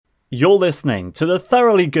You're listening to the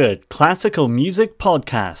Thoroughly Good Classical Music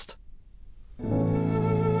Podcast.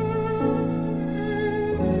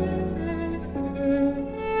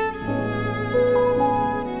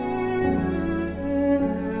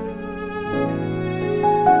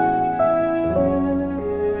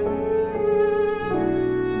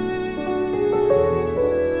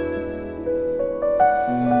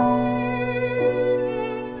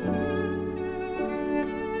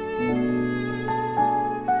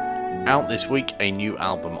 Out this week, a new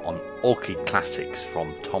album on Orchid Classics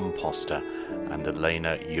from Tom Poster and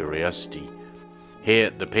Elena Uriosti. Here,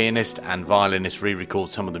 the pianist and violinist re-record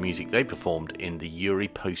some of the music they performed in the Uri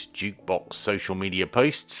Post Jukebox social media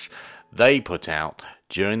posts they put out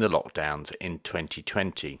during the lockdowns in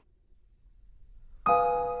 2020.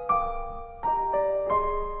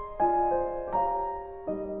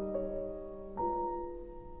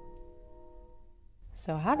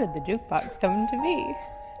 So how did the jukebox come to be?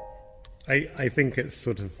 I think it's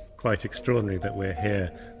sort of quite extraordinary that we're here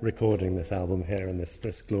recording this album here in this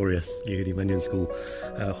glorious Yehudi Menyon School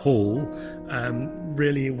hall,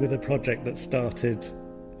 really with a project that started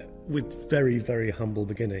with very, very humble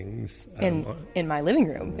beginnings. In my living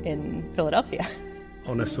room in Philadelphia.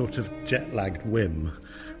 On a sort of jet-lagged whim.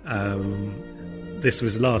 This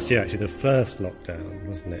was last year, actually, the first lockdown,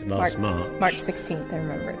 wasn't it? March. March 16th, I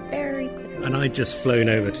remember it very clearly. And I'd just flown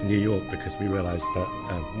over to New York because we realised that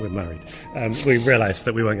we're married. We realised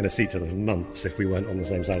that we weren't going to see each other for months if we weren't on the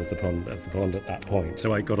same side of the pond at that point.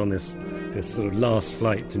 So I got on this sort of last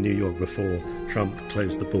flight to New York before Trump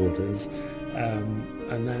closed the borders.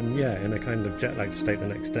 And then, in a kind of jet-lagged state the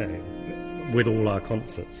next day, with all our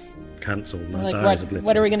concerts cancelled.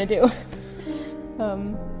 What are we going to do?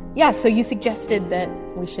 So you suggested that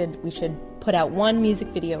we should put out one music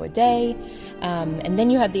video a day, and then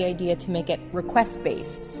you had the idea to make it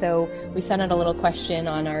request-based. So we sent out a little question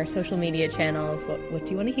on our social media channels, what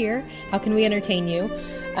do you want to hear? How can we entertain you?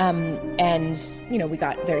 And, we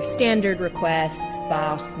got very standard requests,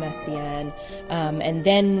 Bach, Messiaen, and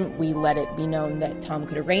then we let it be known that Tom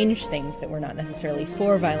could arrange things that were not necessarily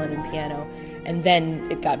for violin and piano. And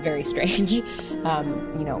then it got very strange.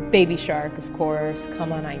 Baby Shark, of course,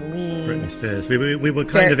 Come On Eileen. Britney Spears. We were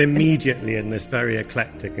kind of immediately in this very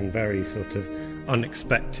eclectic and very sort of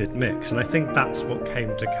unexpected mix. And I think that's what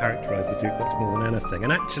came to characterise the jukebox more than anything.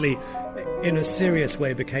 And actually, in a serious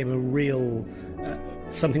way, became a real...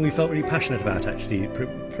 something we felt really passionate about, actually.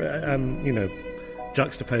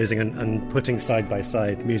 Juxtaposing and putting side by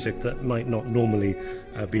side music that might not normally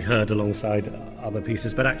be heard alongside other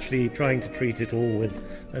pieces, but actually trying to treat it all with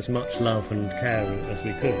as much love and care as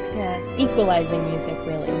we could. Yeah, equalizing music,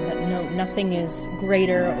 really. That nothing is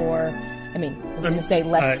greater or, I was going to say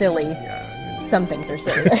less silly. Yeah. Some things are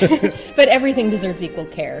silly, but everything deserves equal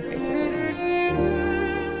care, basically.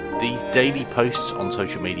 These daily posts on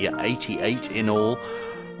social media, 88 in all,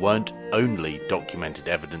 weren't only documented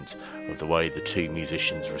evidence of the way the two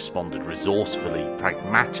musicians responded resourcefully,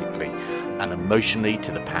 pragmatically and emotionally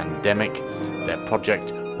to the pandemic. Their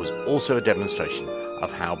project was also a demonstration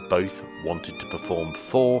of how both wanted to perform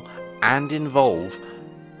for and involve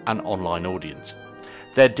an online audience.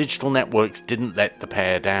 Their digital networks didn't let the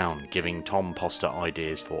pair down, giving Tom Poster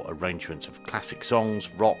ideas for arrangements of classic songs,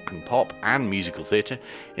 rock and pop and musical theatre,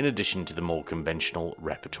 in addition to the more conventional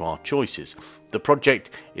repertoire choices. The project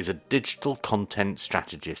is a digital content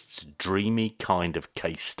strategist's dreamy kind of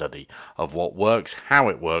case study of what works, how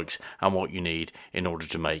it works, and what you need in order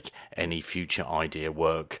to make any future idea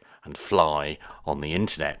work and fly on the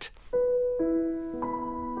internet.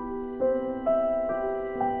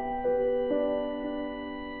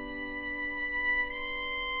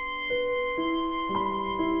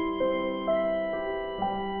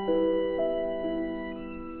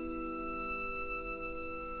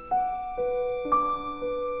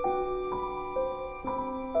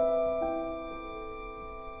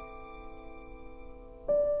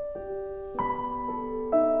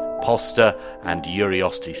 Poster and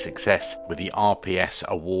Uriosti's success with the RPS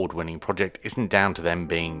award-winning project isn't down to them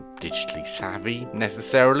being digitally savvy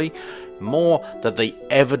necessarily, more that they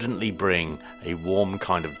evidently bring a warm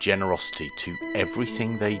kind of generosity to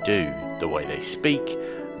everything they do, the way they speak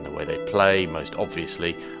and the way they play most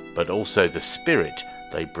obviously, but also the spirit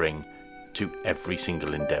they bring to every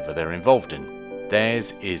single endeavour they're involved in.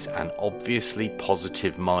 Theirs is an obviously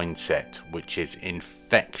positive mindset which is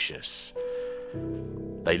infectious.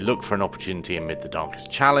 They look for an opportunity amid the darkest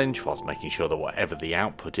challenge, whilst making sure that whatever the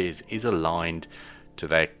output is aligned to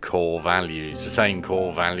their core values. The same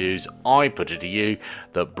core values, I put it to you,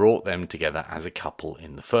 that brought them together as a couple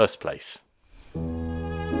in the first place.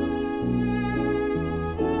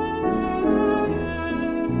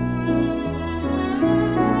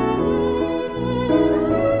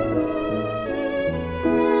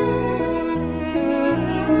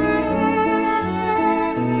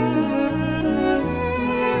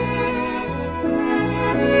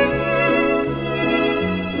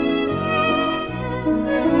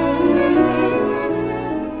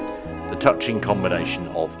 touching combination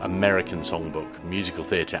of American songbook, musical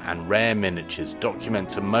theatre and rare miniatures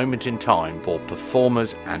documents a moment in time for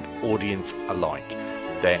performers and audience alike.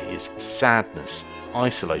 There is sadness,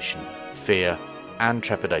 isolation, fear and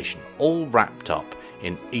trepidation, all wrapped up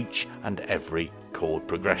in each and every chord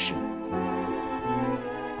progression.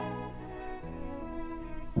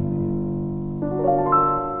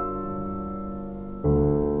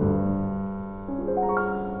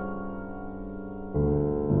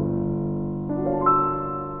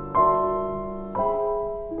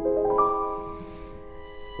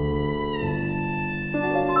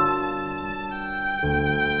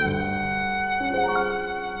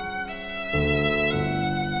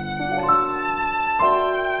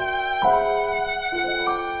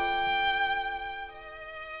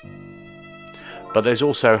 But there's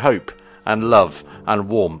also hope and love and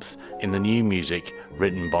warmth in the new music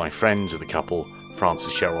written by friends of the couple,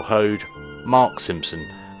 Frances Sherrill Hode, Mark Simpson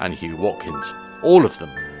and Hugh Watkins. All of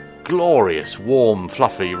them glorious, warm,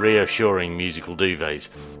 fluffy, reassuring musical duvets,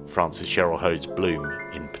 Frances Sherrill Hode's Bloom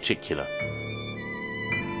in particular.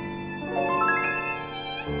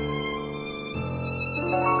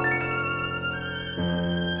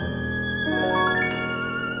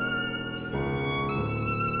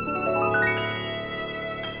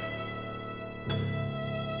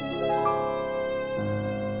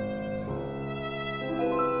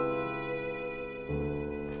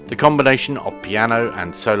 The combination of piano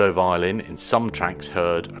and solo violin in some tracks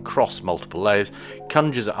heard across multiple layers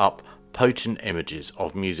conjures up potent images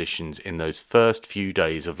of musicians in those first few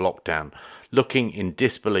days of lockdown, looking in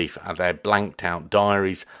disbelief at their blanked out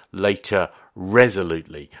diaries, later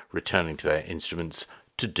resolutely returning to their instruments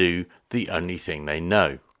to do the only thing they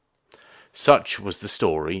know. Such was the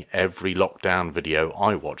story every lockdown video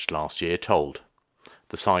I watched last year told.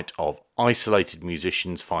 The sight of isolated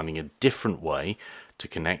musicians finding a different way to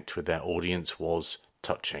connect with their audience was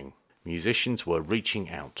touching. Musicians were reaching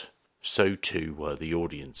out, so too were the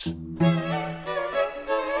audience. The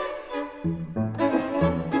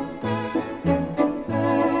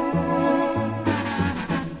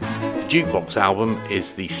Jukebox album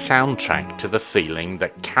is the soundtrack to the feeling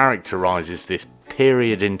that characterises this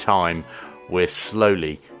period in time we're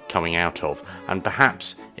slowly coming out of, and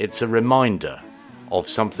perhaps it's a reminder of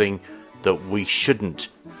something that we shouldn't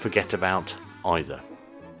forget about either.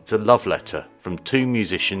 It's a love letter from two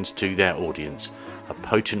musicians to their audience, a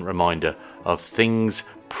potent reminder of things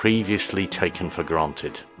previously taken for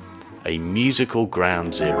granted. A musical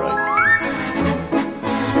ground zero.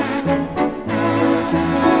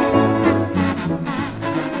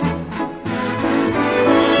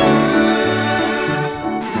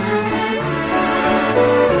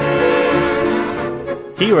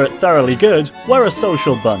 Here at Thoroughly Good, we're a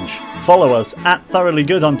social bunch. Follow us at Thoroughly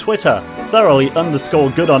Good on Twitter,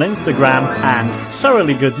 Thoroughly_Good on Instagram, and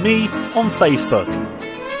Thoroughly Good Me on Facebook.